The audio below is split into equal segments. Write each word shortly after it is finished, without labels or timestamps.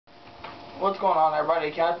What's going on, everybody?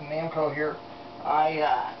 Captain Namco here.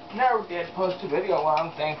 I never did post a video what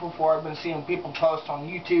I'm thankful for. I've been seeing people post on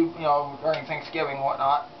YouTube, you know, during Thanksgiving and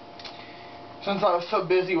whatnot. Since I was so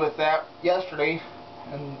busy with that yesterday,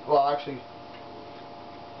 and, well, actually,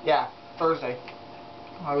 yeah, Thursday,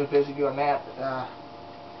 I was busy doing that.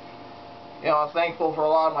 You know, I'm thankful for a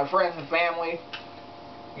lot of my friends and family.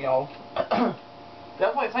 You know,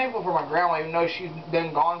 definitely thankful for my grandma, even though she's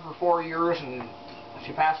been gone for 4 years and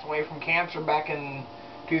she passed away from cancer back in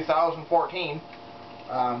 2014.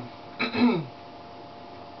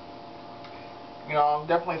 You know, I'm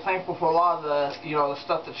definitely thankful for a lot of the, you know, the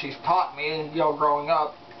stuff that she's taught me, you know, growing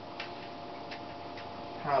up.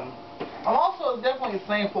 I'm also definitely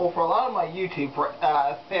thankful for a lot of my YouTube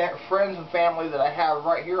friends and family that I have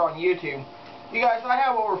right here on YouTube. You guys, I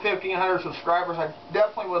have over 1,500 subscribers. I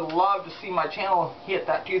definitely would love to see my channel hit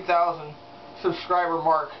that 2,000 subscriber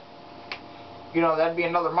mark. You know, that'd be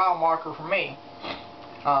another mile marker for me.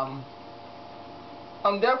 I'm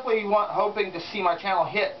definitely hoping to see my channel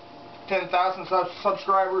hit 10,000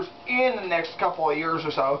 subscribers in the next couple of years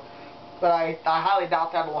or so. But I highly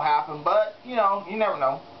doubt that will happen. But, you know, you never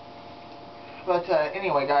know. But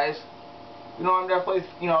anyway, guys, you know, I'm definitely,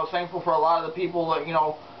 you know, thankful for a lot of the people that, you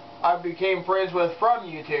know, I became friends with from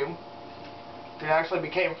YouTube. I actually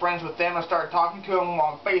became friends with them and started talking to them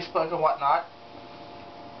on Facebook and whatnot.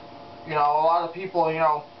 You know, a lot of people, you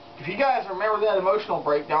know, if you guys remember that emotional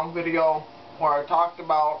breakdown video where I talked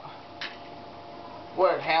about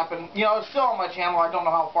what had happened, you know, it's still on my channel. I don't know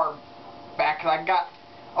how far back, because I got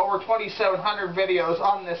over 2,700 videos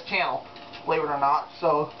on this channel, believe it or not.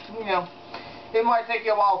 So, you know, it might take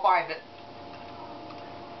you a while to find it.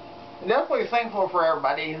 I'm definitely thankful for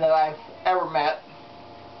everybody that I've ever met,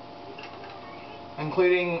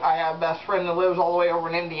 including I have a best friend that lives all the way over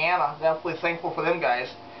in Indiana. Definitely thankful for them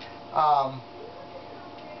guys. I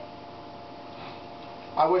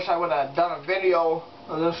wish I would have done a video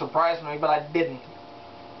that surprised me, but I didn't.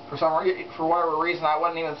 For whatever reason, I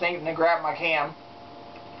wasn't even thinking to grab my cam.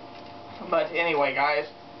 But anyway, guys,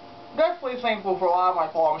 definitely thankful for a lot of my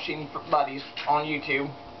claw machine buddies on YouTube,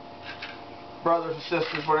 brothers and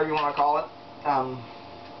sisters, whatever you want to call it.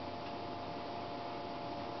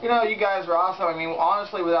 You know, you guys are awesome. I mean,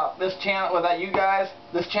 honestly, without this channel, without you guys,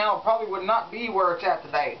 this channel probably would not be where it's at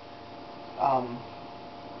today.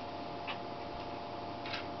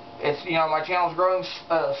 It's, you know, my channel's growing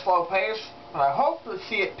at a slow pace, but I hope to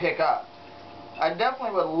see it pick up. I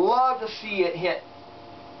definitely would love to see it hit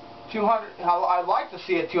 200. I'd like to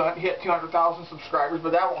see it hit 200,000 subscribers,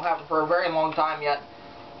 but that won't happen for a very long time yet.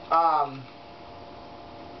 I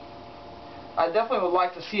definitely would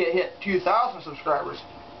like to see it hit 2,000 subscribers.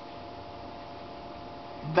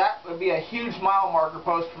 That would be a huge mile marker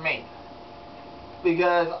post for me,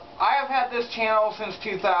 because I have had this channel since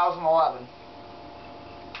 2011.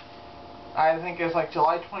 I think it was like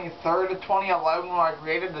July 23rd of 2011 when I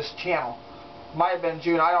created this channel. Might have been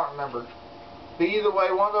June, I don't remember. But either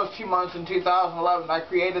way, one of those 2 months in 2011, I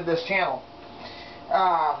created this channel.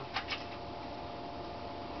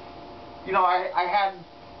 You know, I had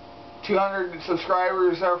 200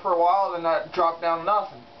 subscribers there for a while, then that dropped down to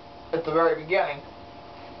nothing at the very beginning.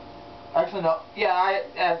 Actually, no. Yeah,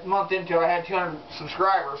 at a month into it, I had 200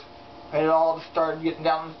 subscribers, and it all just started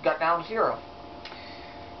got down to 0.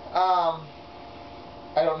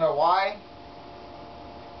 I don't know why,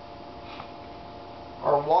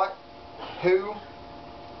 or what, who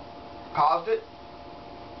caused it,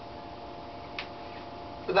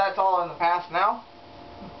 but that's all in the past now.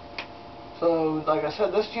 So, like I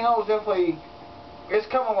said, this channel is definitely, it's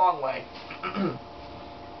come a long way.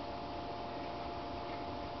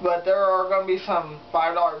 But there are going to be some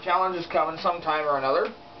 $5 challenges coming sometime or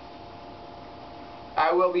another.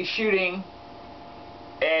 I will be shooting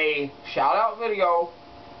a shout-out video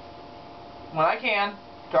when I can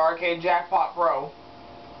to Arcade Jackpot Pro.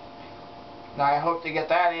 Now, I hope to get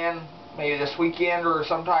that in maybe this weekend or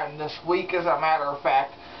sometime this week, as a matter of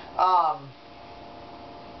fact.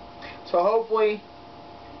 So hopefully,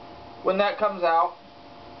 when that comes out,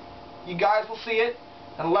 you guys will see it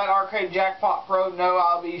and let Arcade Jackpot Pro know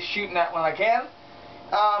I'll be shooting that when I can.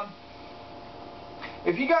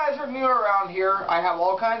 If you guys are new around here, I have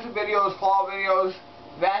all kinds of videos, claw videos,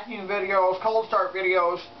 vacuum videos, cold start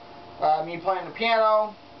videos, me playing the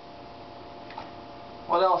piano.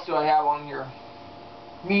 What else do I have on here?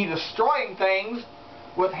 Me destroying things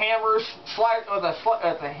with hammers,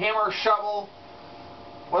 with a hammer, shovel,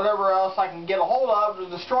 whatever else I can get a hold of to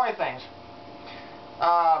destroy things.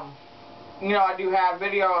 You know, I do have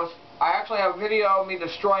videos. I actually have a video of me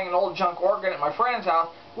destroying an old junk organ at my friend's house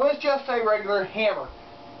with just a regular hammer.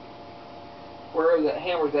 Where is that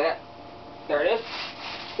hammer's at? There it is.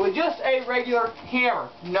 With just a regular hammer.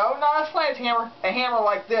 No, not a sledgehammer. A hammer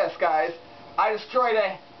like this, guys. I destroyed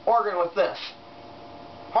an organ with this.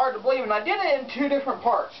 Hard to believe, and I did it in 2 different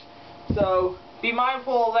parts. So, be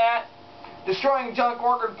mindful of that. Destroying junk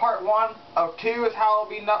organ part 1 of 2 is how it'll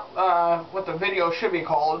be, what the video should be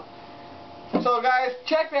called. So guys,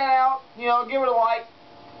 check that out. You know, give it a like.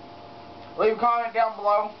 Leave a comment down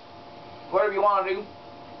below. Whatever you want to do.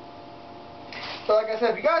 So like I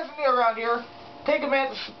said, if you guys are new around here, take a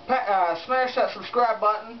minute to smash that subscribe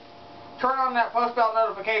button. Turn on that post bell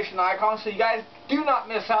notification icon so you guys do not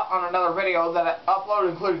miss out on another video that I upload,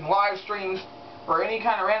 including live streams or any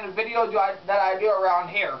kind of random video that I do around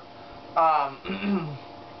here.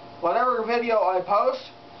 Whatever video I post,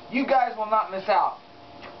 you guys will not miss out.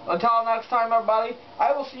 Until next time, everybody,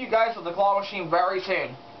 I will see you guys at the claw machine very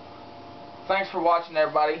soon. Thanks for watching,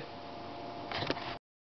 everybody.